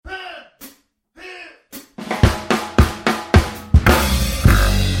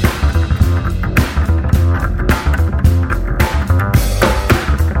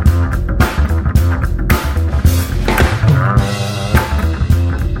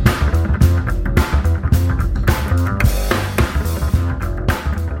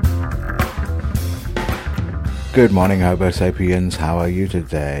Good morning, Homo sapiens. How are you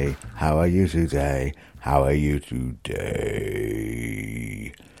today? How are you today? How are you today?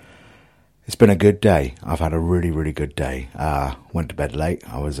 It's been a good day. I've had a really, really good day. Went to bed late.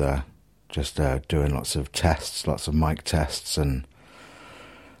 I was just doing lots of tests, lots of mic tests and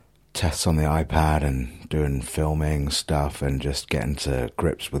tests on the iPad and doing filming stuff and just getting to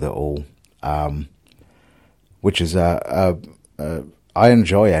grips with it all. Which is I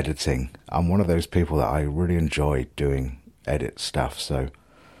enjoy editing. I'm one of those people that I really enjoy doing edit stuff. So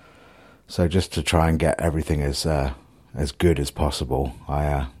just to try and get everything as good as possible,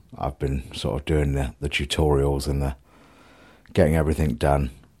 I've been sort of doing the tutorials and the getting everything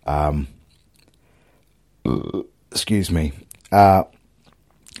done. Excuse me. Yeah,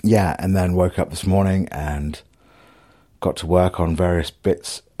 and then woke up this morning and got to work on various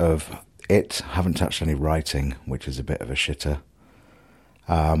bits of it. Haven't touched any writing, which is a bit of a shitter.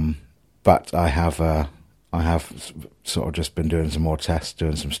 But I have sort of just been doing some more tests,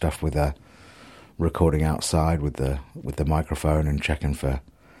 doing some stuff with recording outside with the microphone and checking for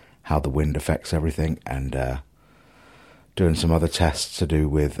how the wind affects everything, and doing some other tests to do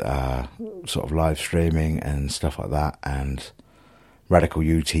with sort of live streaming and stuff like that, and Radical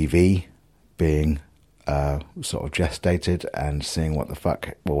UTV being sort of gestated and seeing what the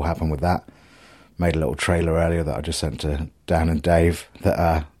fuck will happen with that. Made a little trailer earlier that I just sent to Dan and Dave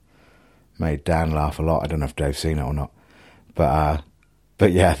that made Dan laugh a lot. I don't know if Dave's seen it or not, but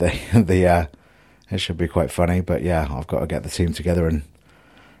yeah, it should be quite funny. But yeah, I've got to get the team together and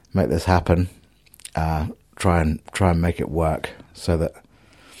make this happen. Try and make it work so that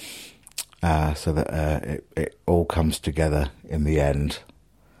it all comes together in the end.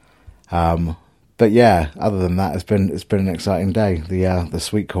 But yeah, other than that, it's been an exciting day. The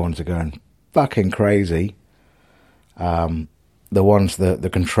sweet corns are going fucking crazy. The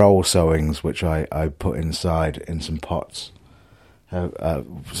control sowings, which I put inside in some pots,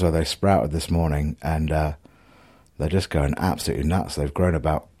 so they sprouted this morning, and they're just going absolutely nuts. They've grown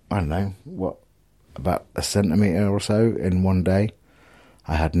about, I don't know, about a centimetre or so in one day.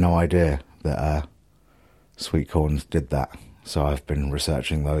 I had no idea that sweet corns did that, so I've been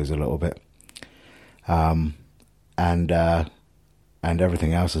researching those a little bit. And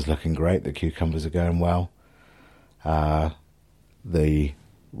everything else is looking great. The cucumbers are going well. The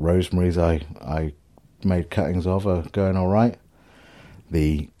rosemaries I made cuttings of are going all right.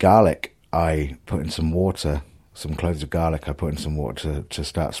 The garlic, I put in some water, some cloves of garlic I put in some water to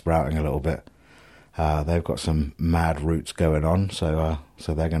start sprouting a little bit. They've got some mad roots going on, so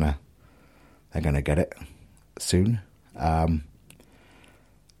they're gonna get it soon.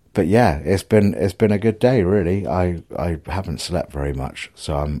 But yeah, it's been a good day, really. I haven't slept very much,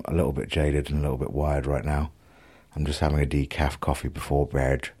 so I'm a little bit jaded and a little bit wired right now. I'm just having a decaf coffee before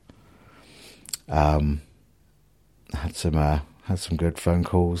bed. Had some good phone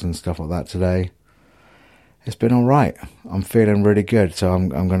calls and stuff like that today. It's been all right. I'm feeling really good, so I'm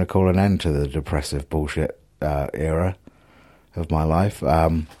going to call an end to the depressive bullshit era of my life.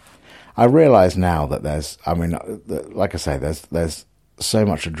 I realise now that like I say, there's so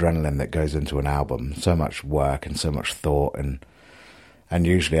much adrenaline that goes into an album, so much work and so much thought, and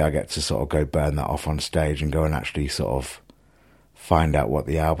usually I get to sort of go burn that off on stage and go and actually sort of find out what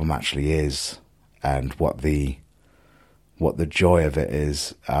the album actually is and what the joy of it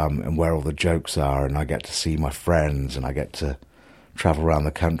is, and where all the jokes are, and I get to see my friends, and I get to travel around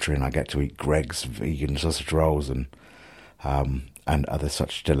the country, and I get to eat Greg's vegan sausage rolls and other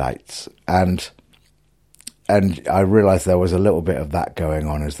such delights. And I realised there was a little bit of that going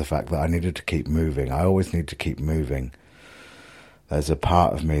on, is the fact that I needed to keep moving. I always need to keep moving. There's a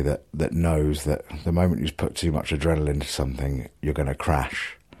part of me that knows that the moment you put too much adrenaline into something, you're going to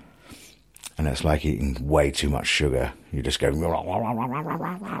crash. And it's like eating way too much sugar. You just go,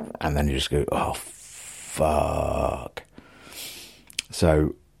 and then you just go, oh, fuck.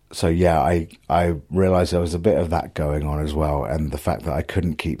 So yeah, I realised there was a bit of that going on as well, and the fact that I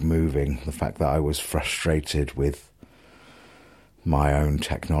couldn't keep moving, the fact that I was frustrated with my own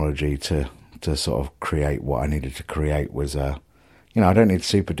technology to sort of create what I needed to create was, I don't need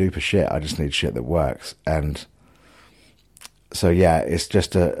super duper shit, I just need shit that works. And so yeah, it's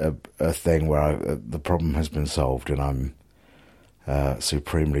just a thing where the problem has been solved, and I'm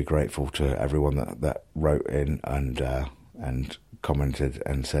supremely grateful to everyone that wrote in and commented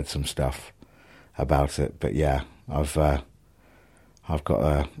and said some stuff about it. But yeah, I've got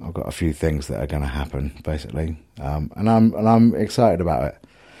a few things that are going to happen basically, and I'm excited about it.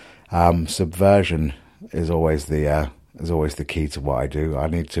 Subversion is always the key to what I do. I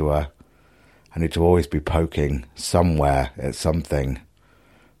need to always be poking somewhere at something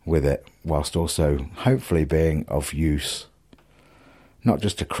with it, whilst also hopefully being of use. Not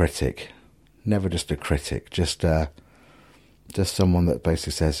just a critic, never just a critic, just someone that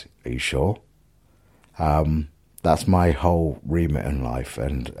basically says, "Are you sure?" That's my whole remit in life,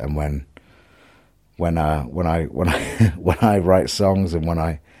 and when I when I write songs and when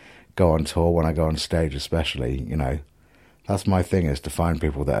I go on tour, when I go on stage especially, you know, that's my thing, is to find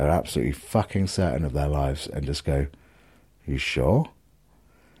people that are absolutely fucking certain of their lives and just go, "You sure?"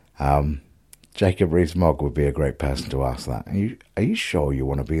 Jacob Rees-Mogg would be a great person to ask that. Are you sure you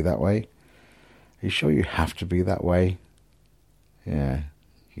want to be that way? Are you sure you have to be that way? Yeah,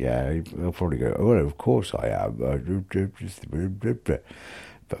 he'll probably go, "Oh, of course I am."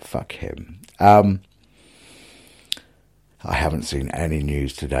 But fuck him. I haven't seen any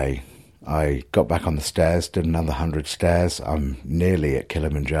news today. I got back on the stairs, did another 100 stairs. I'm nearly at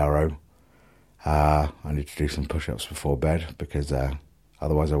Kilimanjaro. I need to do some push-ups before bed because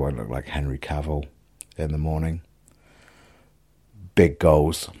otherwise I won't look like Henry Cavill in the morning. Big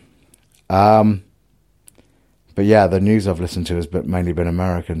goals. But yeah, the news I've listened to has mainly been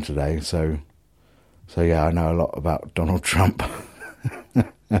American today. So yeah, I know a lot about Donald Trump.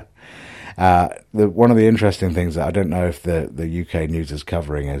 One of the interesting things that I don't know if the UK news is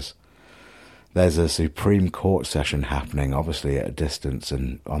covering is there's a Supreme Court session happening, obviously at a distance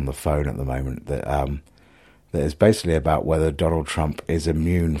and on the phone at the moment, that is basically about whether Donald Trump is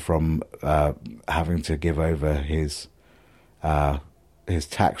immune from having to give over his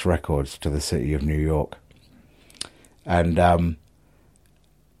tax records to the city of New York. And yeah,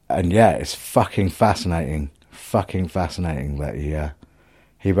 it's fucking fascinating that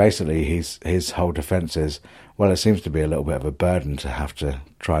he basically, his whole defense is, well, it seems to be a little bit of a burden to have to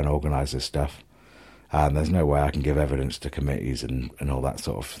try and organise this stuff. And there's no way I can give evidence to committees and all that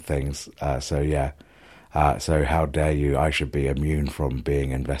sort of things. So yeah, so how dare you? I should be immune from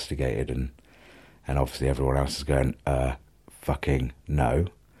being investigated, and obviously everyone else is going, fucking no.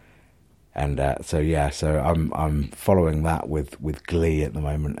 And so yeah, so I'm following that with glee at the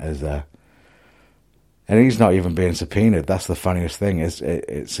moment as and he's not even being subpoenaed. That's the funniest thing.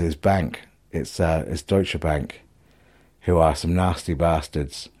 It's his bank. It's Deutsche Bank, who are some nasty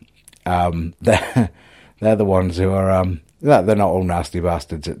bastards. They're the ones who are they're not all nasty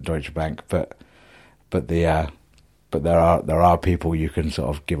bastards at Deutsche Bank, but there are people you can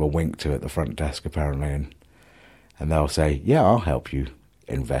sort of give a wink to at the front desk apparently, and they'll say, "Yeah, I'll help you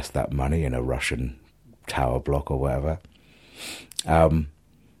invest that money in a Russian tower block or whatever."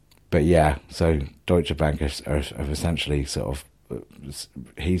 But yeah, so Deutsche Bank have essentially sort of,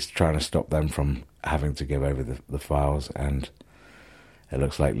 he's trying to stop them from having to give over the files, and it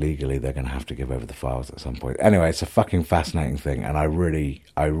looks like legally they're going to have to give over the files at some point. Anyway, it's a fucking fascinating thing, and I really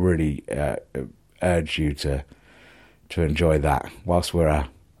urge you to enjoy that whilst we're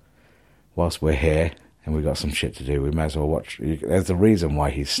here and we've got some shit to do. We may as well watch. There's a reason why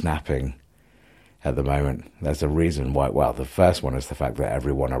he's snapping at the moment. There's a reason why. Well, the first one is the fact that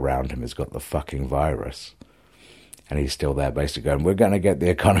everyone around him has got the fucking virus, and he's still there basically going, "We're going to get the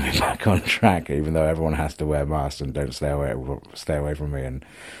economy back on track," even though everyone has to wear masks and don't stay away from me, and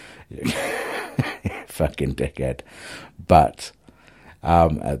fucking dickhead. But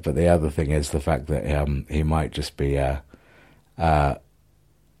the other thing is the fact that he might just be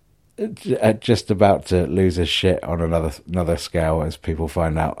just about to lose his shit on another scale as people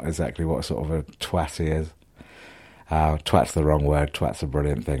find out exactly what sort of a twat he is. Twat's the wrong word. Twats are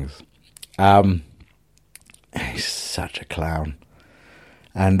brilliant things. He's such a clown.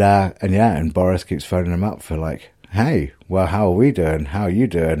 And Boris keeps phoning him up for like, "Hey, well, how are we doing? How are you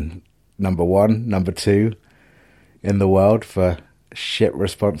doing? Number 1, number 2 in the world for shit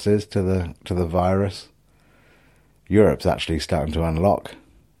responses to the virus." Europe's actually starting to unlock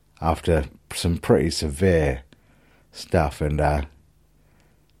after some pretty severe stuff, and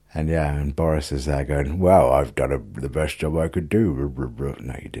Boris is there going, "Well, I've done the best job I could do."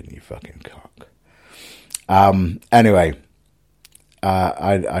 No, you didn't, you fucking cock. Anyway,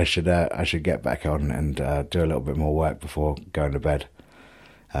 I should get back on and do a little bit more work before going to bed.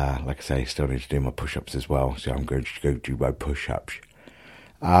 Like I say, still need to do my push-ups as well, so I'm going to go do my push-ups.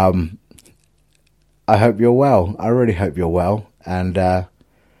 I hope you're well. I really hope you're well, and I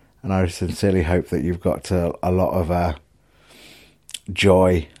sincerely hope that you've got a lot of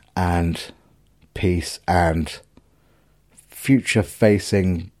joy and peace and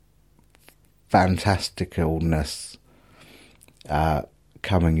future-facing fantasticalness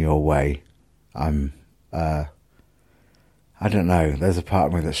coming your way. I don't know, there's a part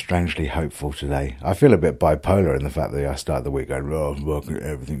of me that's strangely hopeful today. I feel a bit bipolar in the fact that I start the week going, "Oh,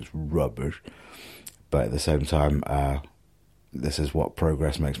 everything's rubbish." But at the same time, this is what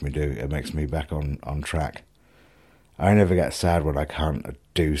progress makes me do. It makes me back on track. I never get sad when I can't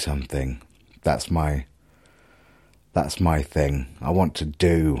do something. That's my thing. I want to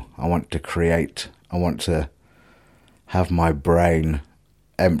do. I want to create. I want to have my brain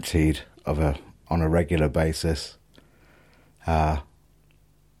emptied on a regular basis, and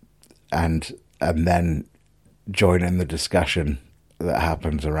then join in the discussion that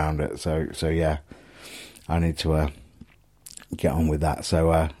happens around it. So yeah, I need to get on with that.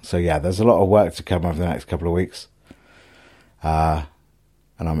 So yeah, there's a lot of work to come over the next couple of weeks, and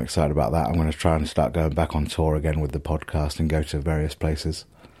I'm excited about that. I'm going to try and start going back on tour again with the podcast and go to various places.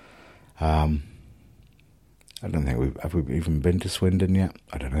 I don't think we've even been to Swindon yet.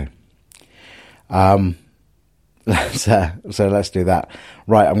 I don't know. So let's do that.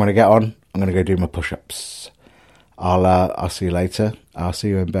 Right, I'm going to get on. I'm going to go do my push-ups. I'll see you later. I'll see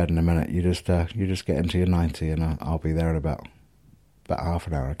you in bed in a minute. You just get into your 90, and I'll be there in about half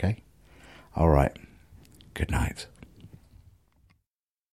an hour. Okay. All right. Good night.